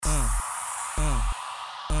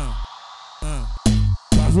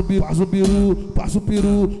Passa o peru, passa o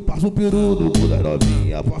peru, passa o peru no cu da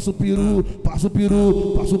novinha. Passa o peru, passa o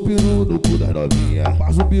peru, passa o peru no cu da novinha.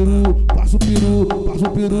 Passa o peru, passa o peru, passa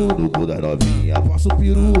o peru no cu da novinha. Passa o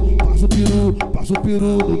peru, passa o peru, passa o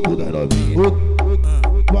peru no cu da novinha.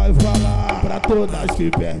 Vai falar pra todas que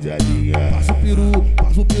perde a linha. Passa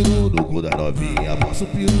o peru no cu da novinha. Passa o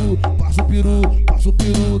peru, passa o peru, passa o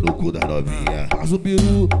peru no cu da novinha. Passa o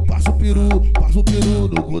peru, passa o peru, passa o peru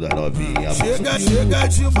no cu da novinha. Chega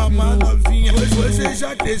de mamar novinha, pois você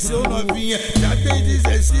já cresceu novinha. Já tem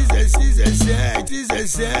 16,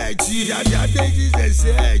 17, já tem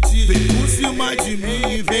 17. Vem por cima de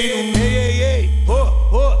mim, vem no ei,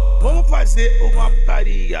 vamos fazer uma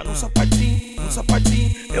putaria no sapatinho, no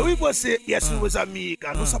sapatinho. Eu e você e as suas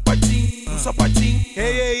amigas no sapatinho, no sapatinho.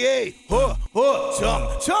 Ei,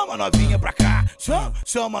 chama novinha pra cá,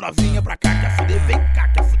 chama novinha pra cá. Quer fuder, vem cá,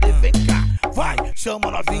 quer fuder, vem cá. Vai,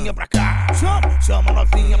 chama novinha pra cá, chama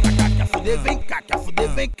novinha pra cá. Quer fuder, vem cá, quer fuder,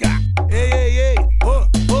 vem cá. Ei,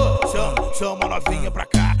 chama novinha pra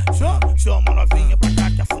cá, chama novinha pra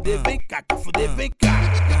cá. Quer fuder, vem cá, quer fuder, vem cá.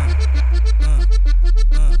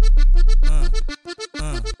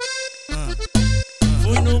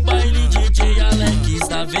 Fui no baile DJ Alex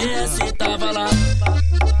da VS, tava lá.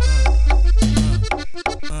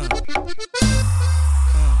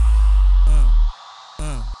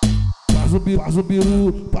 Passa o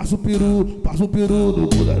peru, passa o peru, passa o peru no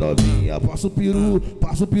cu da novinha. Passa o peru,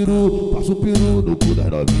 passa o peru, passa o peru no cu da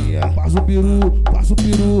novinha. Passa o peru, passa o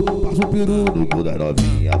peru, passa o peru no cu da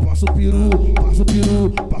novinha. Passa o peru, passa o peru,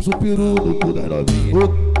 passa o peru no cu da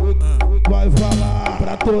novinha. Vai falar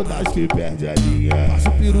pra todas que perde a linha. Passa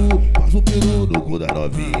o peru no cu da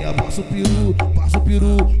novinha. Passa o peru, passa o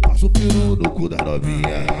peru, passa o peru no cu da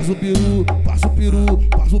novinha. Passa o peru, passa o peru,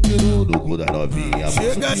 passa o peru no cu da novinha.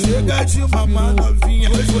 Chega de mamar novinha,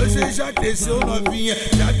 pois você já cresceu novinha.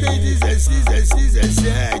 Já tem 16,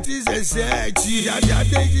 17, já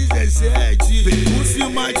tem 17. Vem por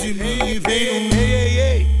cima de mim, vem no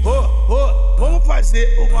ei, vamos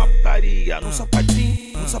fazer uma putaria no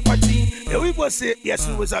sapatinho, no sapatinho. Eu e você e as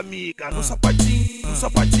suas amigas no sapatinho, no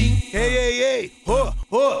sapatinho. Ei,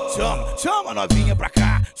 chama novinha pra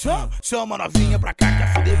cá, chama novinha pra cá.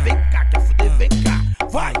 Quer fuder, vem cá, quer fuder, vem cá.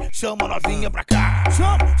 Vai, chama novinha pra cá,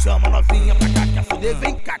 chama novinha pra cá. Quer fuder,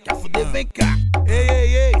 vem cá, quer fuder, vem cá.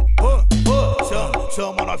 Ei,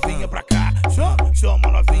 chama novinha pra cá, chama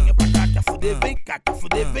novinha pra cá. Quer fuder, vem cá, quer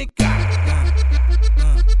fuder, vem cá.